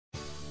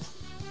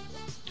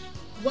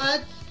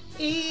What's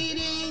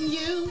eating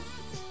you?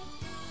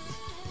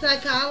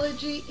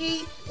 Psychology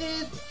Eats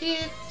is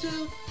here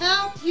to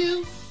help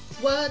you.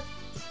 What's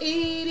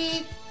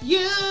eating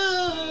you?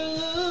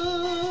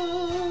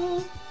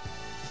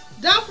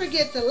 Don't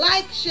forget to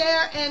like,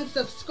 share, and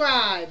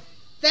subscribe.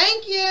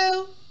 Thank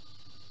you.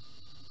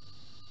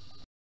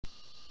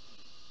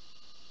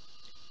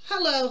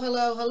 Hello,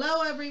 hello,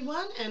 hello,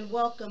 everyone, and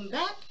welcome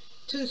back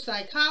to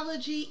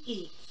Psychology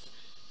Eats.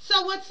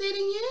 So what's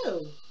eating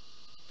you?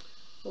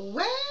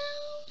 Well,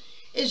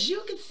 as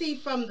you can see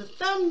from the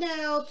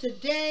thumbnail,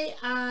 today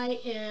I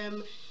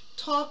am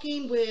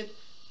talking with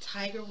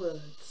Tiger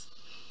Woods.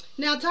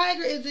 Now,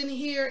 Tiger isn't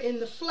here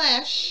in the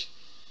flesh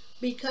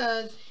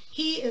because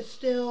he is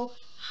still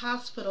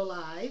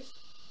hospitalized.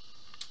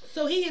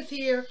 So he is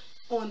here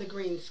on the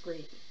green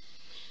screen.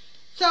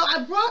 So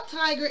I brought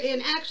Tiger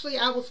in. Actually,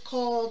 I was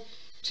called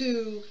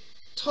to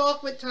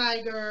talk with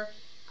Tiger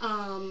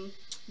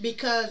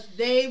because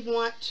they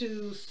want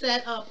to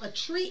set up a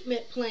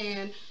treatment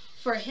plan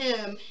for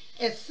him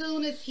as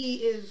soon as he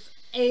is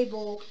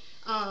able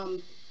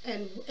and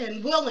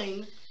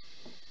willing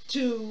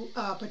to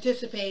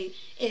participate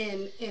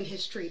in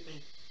his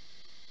treatment.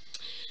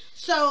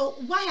 So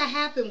what had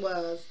happened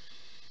was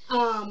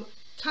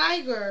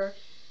Tiger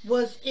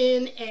was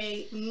in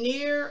a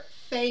near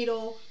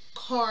fatal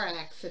car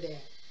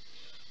accident.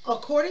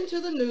 According to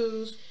the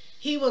news,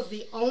 he was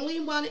the only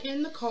one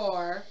in the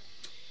car.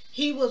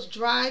 He was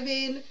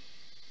driving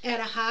at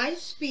a high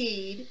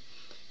speed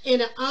in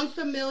an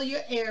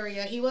unfamiliar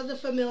area. He wasn't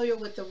familiar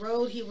with the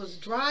road he was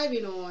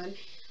driving on,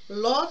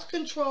 lost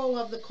control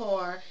of the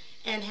car,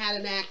 and had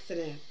an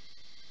accident.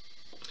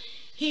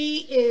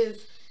 He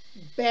is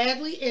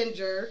badly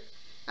injured,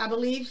 I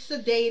believe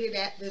sedated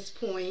at this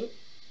point,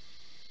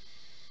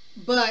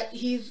 but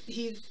he's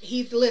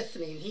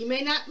listening. He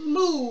may not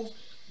move,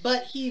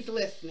 but he's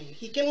listening.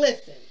 He can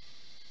listen.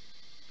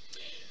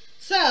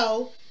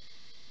 So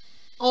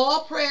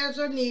all prayers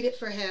are needed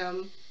for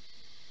him.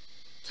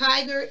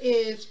 Tiger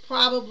is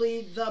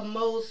probably the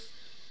most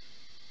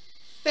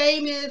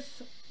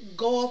famous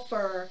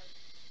golfer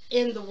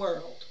in the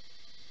world.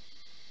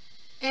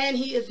 And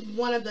he is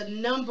one of the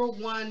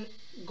 #1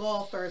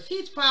 golfers.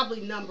 He's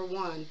probably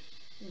 #1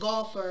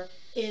 golfer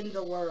in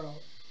the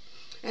world.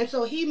 And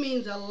so he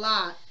means a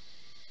lot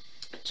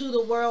to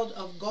the world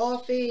of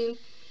golfing.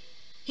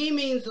 He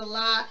means a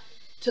lot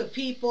to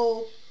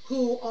people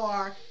who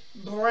are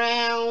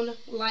brown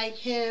like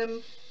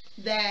him,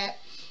 that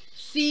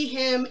see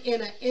him in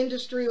an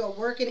industry or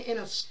working in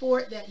a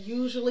sport that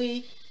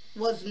usually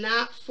was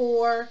not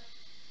for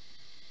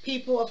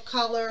people of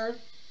color.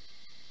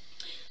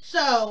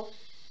 So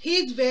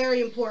he's very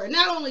important,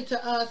 not only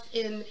to us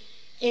in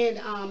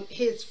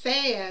his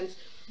fans,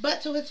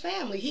 but to his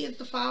family. He is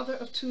the father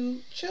of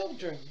 2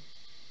 children.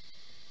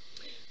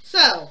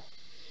 So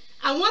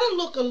I want to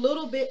look a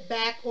little bit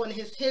back on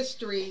his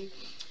history,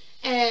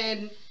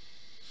 and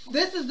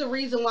this is the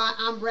reason why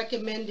I'm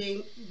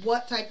recommending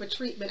what type of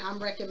treatment I'm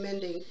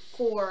recommending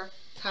for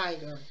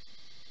Tiger.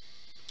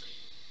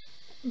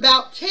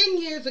 About 10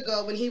 years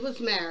ago, when he was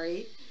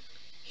married,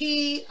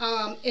 he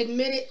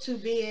admitted to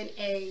being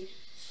a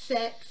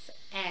sex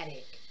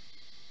addict.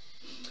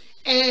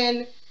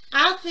 And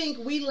I think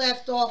we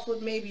left off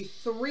with maybe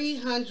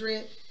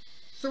 300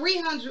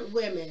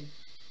 women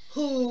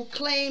who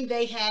claimed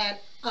they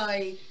had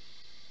a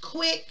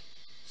quick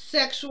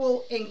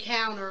sexual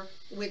encounter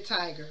with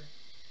Tiger.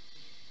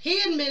 He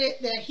admitted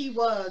that he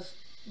was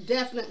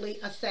definitely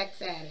a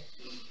sex addict.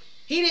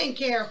 He didn't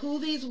care who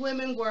these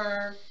women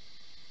were.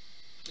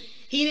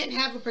 He didn't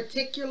have a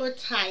particular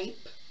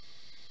type.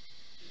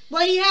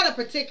 Well, he had a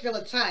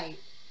particular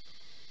type,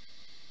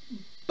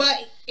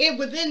 but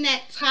within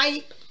that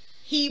type,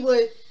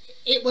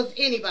 it was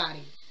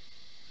anybody,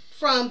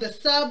 from the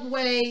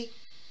subway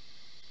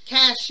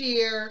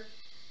cashier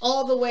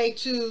all the way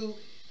to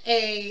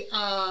a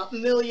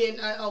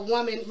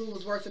woman who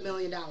was worth $1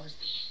 million.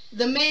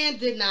 The man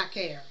did not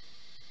care,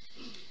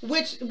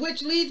 which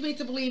leads me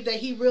to believe that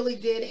he really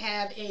did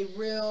have a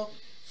real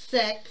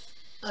sex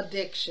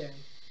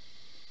addiction.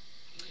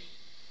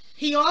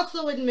 He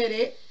also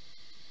admitted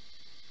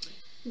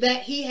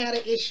that he had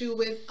an issue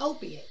with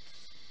opiates.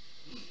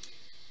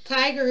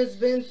 Tiger has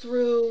been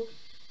through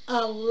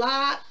a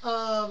lot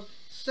of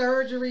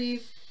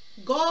surgeries.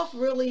 Golf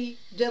really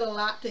did a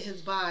lot to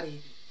his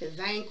body, his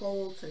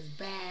ankles, his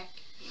back.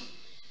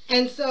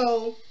 And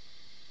so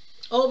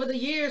over the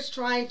years,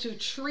 trying to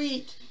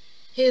treat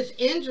his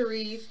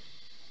injuries,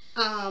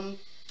 I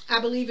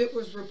believe it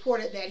was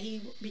reported that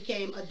he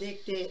became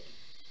addicted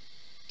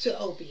to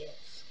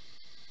opiates.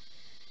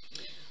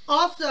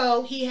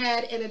 Also, he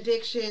had an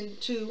addiction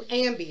to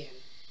Ambien.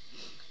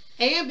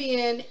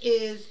 Ambien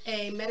is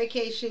a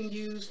medication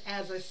used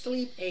as a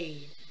sleep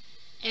aid,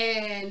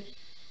 and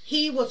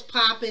he was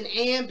popping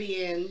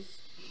Ambiens,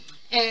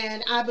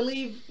 and I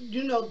believe,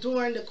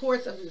 during the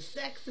course of his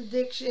sex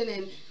addiction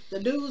and the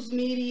news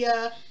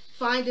media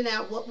finding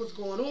out what was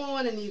going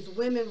on and these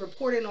women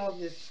reporting all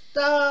this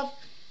stuff,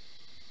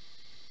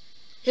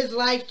 his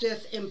life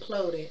just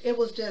imploded. It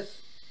was just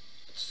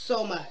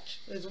so much.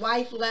 His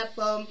wife left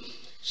him.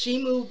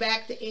 She moved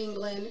back to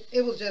England.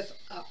 It was just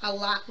a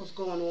lot was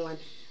going on.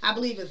 I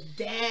believe his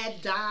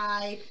dad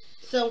died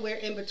somewhere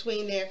in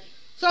between there.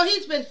 So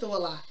he's been through a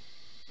lot.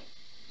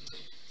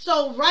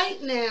 So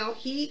right now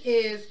he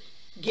is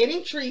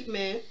getting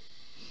treatment,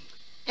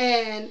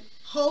 and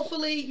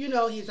hopefully, you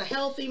know, he's a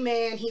healthy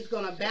man. He's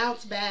going to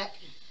bounce back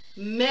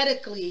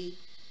medically,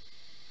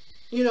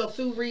 you know,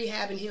 through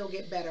rehab, and he'll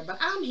get better. But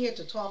I'm here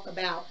to talk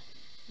about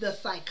the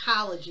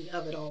psychology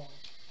of it all.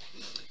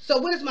 So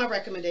what is my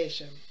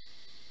recommendation?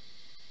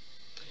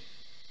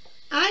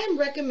 I am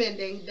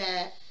recommending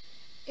that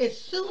as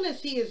soon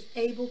as he is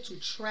able to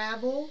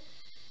travel,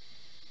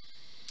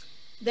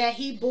 that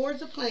he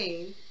boards a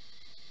plane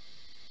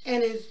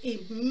and is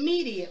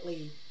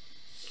immediately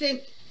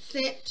sent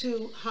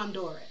to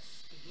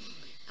Honduras.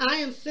 I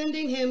am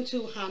sending him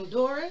to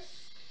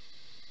Honduras,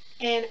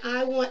 and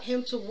I want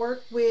him to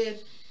work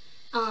with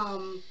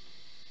the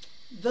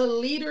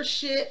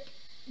leadership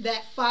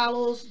that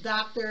follows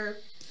Dr.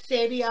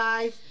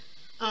 Sebi's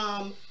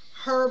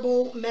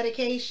herbal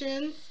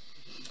medications.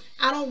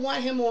 I don't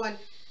want him on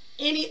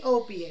any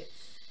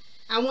opiates.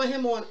 I want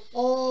him on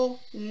all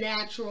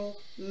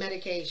natural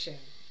medication.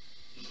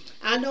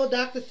 I know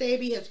Dr.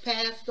 Sebi has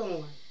passed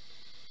on,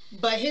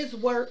 but his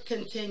work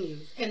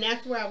continues, and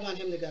that's where I want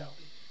him to go.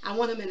 I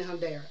want him in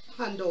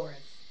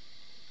Honduras.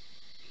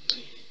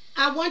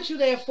 I want you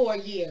there for a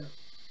year.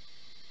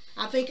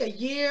 I think a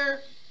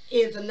year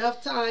is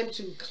enough time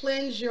to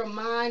cleanse your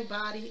mind,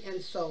 body,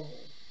 and soul.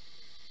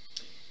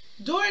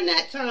 During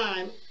that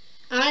time,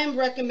 I am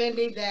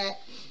recommending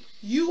that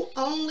you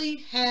only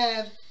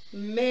have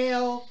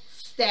male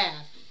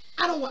staff.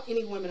 I don't want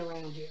any women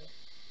around you.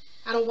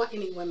 I don't want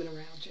any women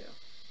around you,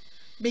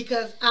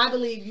 because I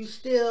believe you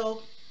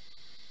still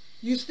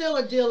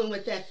are dealing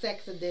with that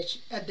sex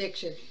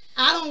addiction.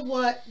 I don't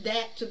want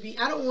that to be,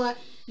 I don't want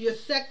your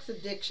sex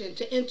addiction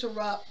to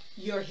interrupt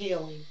your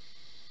healing.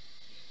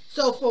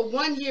 So for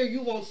 1 year,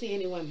 you won't see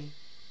any women.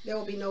 There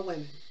will be no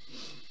women.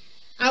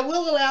 I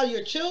will allow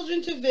your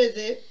children to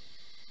visit.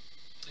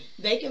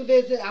 They can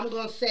visit, I'm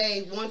going to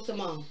say, once a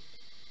month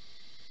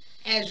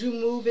as you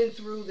move in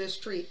through this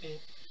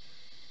treatment.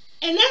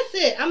 And that's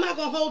it. I'm not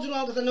going to hold you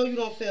long because I know you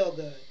don't feel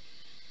good.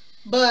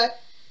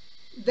 But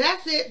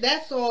that's it.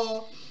 That's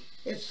all.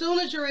 As soon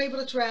as you're able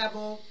to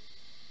travel,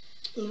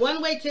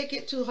 one-way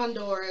ticket to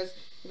Honduras,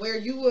 where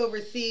you will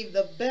receive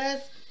the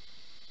best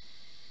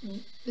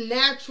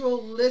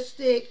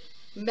naturalistic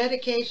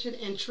medication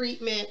and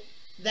treatment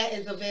that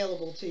is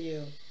available to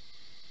you.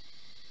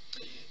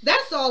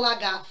 That's all I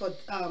got for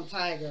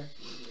Tiger.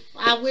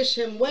 I wish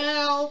him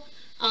well.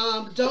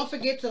 Don't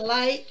forget to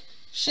like,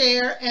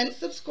 share, and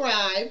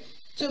subscribe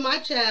to my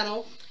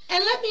channel.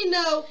 And let me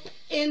know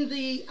in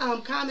the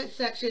comment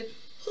section,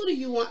 who do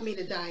you want me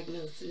to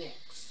diagnose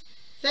next?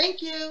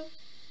 Thank you.